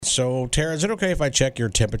So, Tara, is it okay if I check your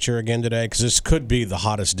temperature again today? Because this could be the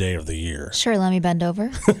hottest day of the year. Sure, let me bend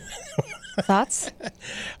over. Thoughts?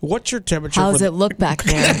 What's your temperature? How does it look back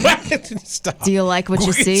there? Stop. Do you like what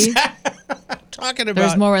you see? Talking about.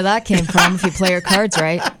 There's more where that came from if you play your cards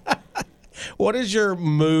right. What is your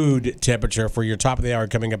mood temperature for your top of the hour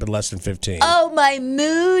coming up in less than 15? Oh, my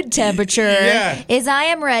mood temperature is I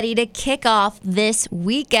am ready to kick off this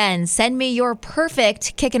weekend. Send me your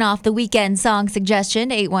perfect kicking off the weekend song suggestion,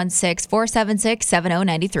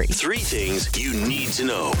 816-476-7093. 3 things you need to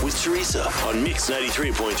know with Teresa on Mix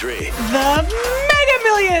 93.3. The Mega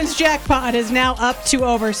Millions jackpot is now up to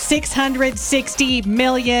over $660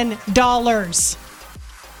 million.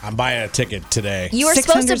 I'm buying a ticket today. You were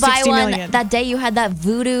supposed to buy one million. that day you had that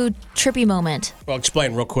voodoo trippy moment. Well,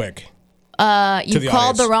 explain real quick. You the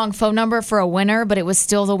called the audience. wrong phone number for a winner, but it was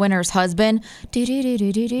still the winner's husband. What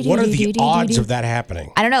are the odds of that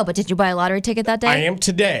happening? I don't know, but did you buy a lottery ticket that day? I am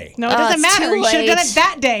today. No, it doesn't it's matter. too You should have done late. it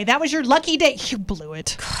that day. That was your lucky day. You blew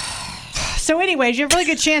it. So anyways, you have a really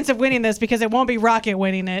good chance of winning this because it won't be Rocket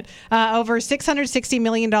winning it. Over $660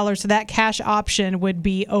 million, so that cash option would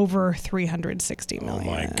be over $360 million.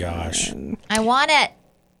 Oh, my gosh. I want it.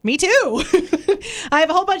 Me too. I have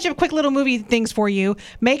a whole bunch of quick little movie things for you.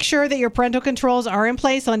 Make sure that your parental controls are in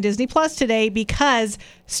place on Disney Plus today because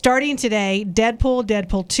starting today, Deadpool,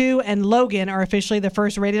 Deadpool 2, and Logan are officially the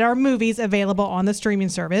first rated R movies available on the streaming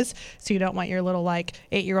service. So you don't want your little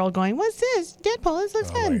 8-year-old going, "What's this? Deadpool, this looks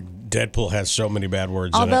good." Deadpool has so many bad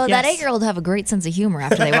words Although in it. that Yes. 8-year-old have a great sense of humor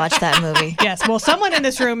after they watch that movie. Yes. Well, someone in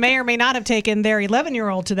this room may or may not have taken their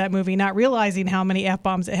 11-year-old to that movie, not realizing how many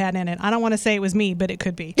F-bombs it had in it. I don't want to say it was me, but it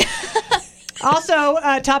could be. Also,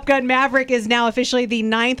 Top Gun Maverick is now officially the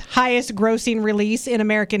 9th highest grossing release in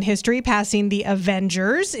American history, passing The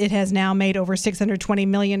Avengers. It has now made over $620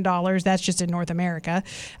 million. That's just in North America.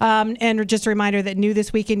 And just a reminder that new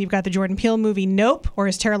this weekend, you've got the Jordan Peele movie Nope, or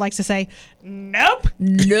as Tara likes to say, Nope.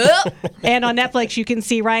 Nope. And on Netflix, you can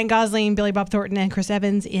see Ryan Gosling, Billy Bob Thornton, and Chris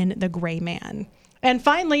Evans in The Gray Man. And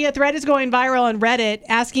finally, a thread is going viral on Reddit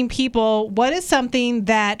asking people what is something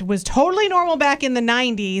that was totally normal back in the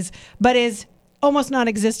 90s, but is almost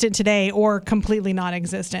non-existent today or completely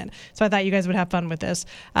non-existent. So I thought you guys would have fun with this.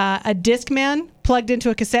 A Discman plugged into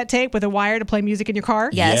a cassette tape with a wire to play music in your car.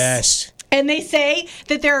 Yes. And they say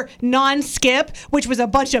that they're non-skip, which was a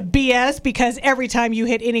bunch of BS because every time you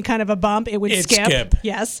hit any kind of a bump, it would It'd skip. skip.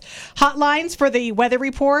 Yes. Hotlines for the weather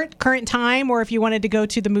report, current time, or if you wanted to go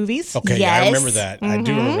to the movies. Okay, yeah, I Yes. remember that. I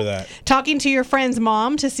do remember that. Talking to your friend's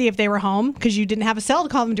mom to see if they were home because you didn't have a cell to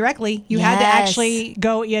call them directly. You had to Yes. actually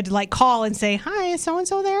go, you had to call and say, "Hi, is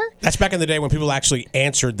so-and-so there?" That's back in the day when people actually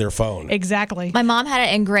answered their phone. Exactly. My mom had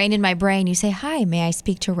it ingrained in my brain. You say, "Hi, may I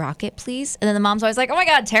speak to Rocket, please?" And then the mom's always like, "Oh my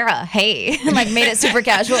God, Tara, hey." Like made it super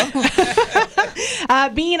casual.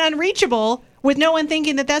 Being unreachable with no one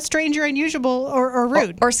thinking that that's strange or unusual or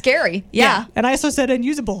rude. Or scary. Yeah. And I also said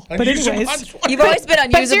unusable. But Unusable. anyways. You've always been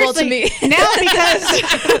But unusable to me. seriously,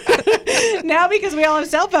 now because we all have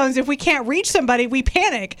cell phones, if we can't reach somebody, we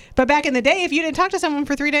panic. But back in the day, if you didn't talk to someone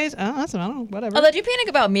for 3 days, I don't know, whatever. Although, do you panic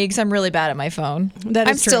about me? Because I'm really bad at my phone. That is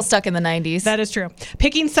I'm true. still stuck in the 90s. That is true.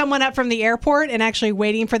 Picking someone up from the airport and actually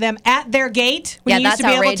waiting for them at their gate. When Yeah, you used to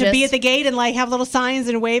that's be able to be outrageous. at the gate and have little signs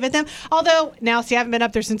and wave at them. Although now, see, I haven't been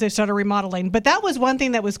up there since they started remodeling. But that was one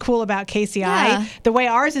thing that was cool about KCI. Yeah. The way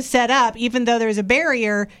ours is set up, even though there's a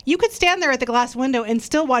barrier, you could stand there at the glass window and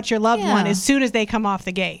still watch your loved Yeah. one as soon as they come off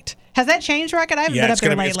the gate. Has that changed, Rocket? I haven't Yeah, been up it's there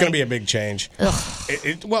gonna be lately. it's gonna be a big change.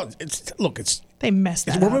 They messed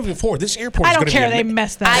that We're up. moving forward. This airport. I is don't gonna care. Be They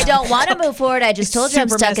messed that I up. don't want to move forward. I just told you I'm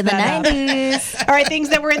Super stuck in the messed that up. 90s. All right, things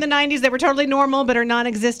that were in the 90s that were totally normal but are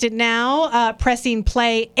non-existent now. Pressing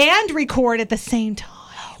play and record at the same time.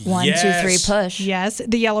 1, 2, 3, Yes. push. Yes,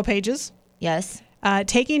 the yellow pages. Yes.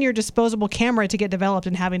 Taking your disposable camera to get developed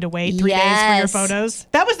and having to wait 3 days for your Yes. photos.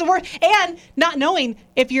 That was the worst. And not knowing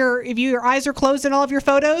if your eyes are closed in all of your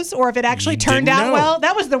photos or if it actually You turned didn't out know. well.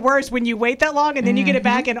 That was the worst when you wait that long and then you get it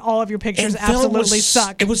back and all of your pictures And film absolutely was,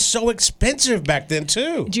 suck. It was so expensive back then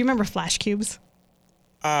too. Do you remember flash cubes?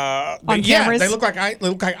 On cameras? they look like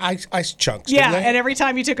ice chunks. Yeah, didn't they? and every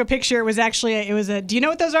time you took a picture, it was a. Do you know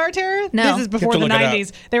what those are, Tara? No. This is before You the have to look it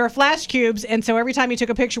up. 90s. They were flash cubes, and so every time you took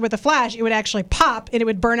a picture with a flash, it would actually pop and it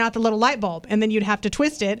would burn out the little light bulb, and then you'd have to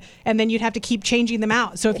twist it, and then you'd have to keep changing them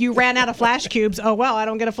out. So if you ran out of flash cubes, oh well, I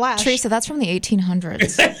don't get a flash. Teresa, that's from the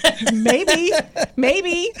 1800s.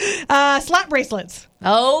 maybe. Slap bracelets.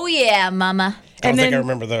 Oh, yeah, mama. I don't and think then- I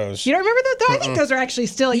remember those. You don't remember those? I think those are actually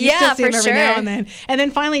still. You Yeah, still see them for every sure. now and then. And then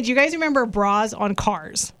finally, do you guys remember bras on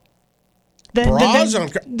cars? Bras on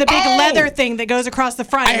the big leather thing that goes across the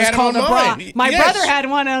front. I It was had called them a on bra. mine. My Yes. brother had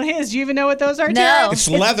one on his. Do you even know what those are, No. Tara? It's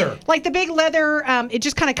leather. Like the big leather, it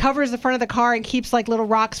just kind of covers the front of the car and keeps like little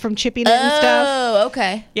rocks from chipping it and stuff. Oh,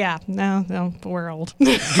 okay. Yeah, no, we're old.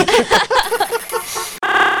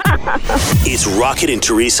 It's Rocket and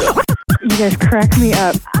Teresa You guys crack me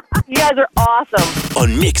up. You guys are awesome.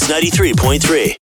 on Mix 93.3.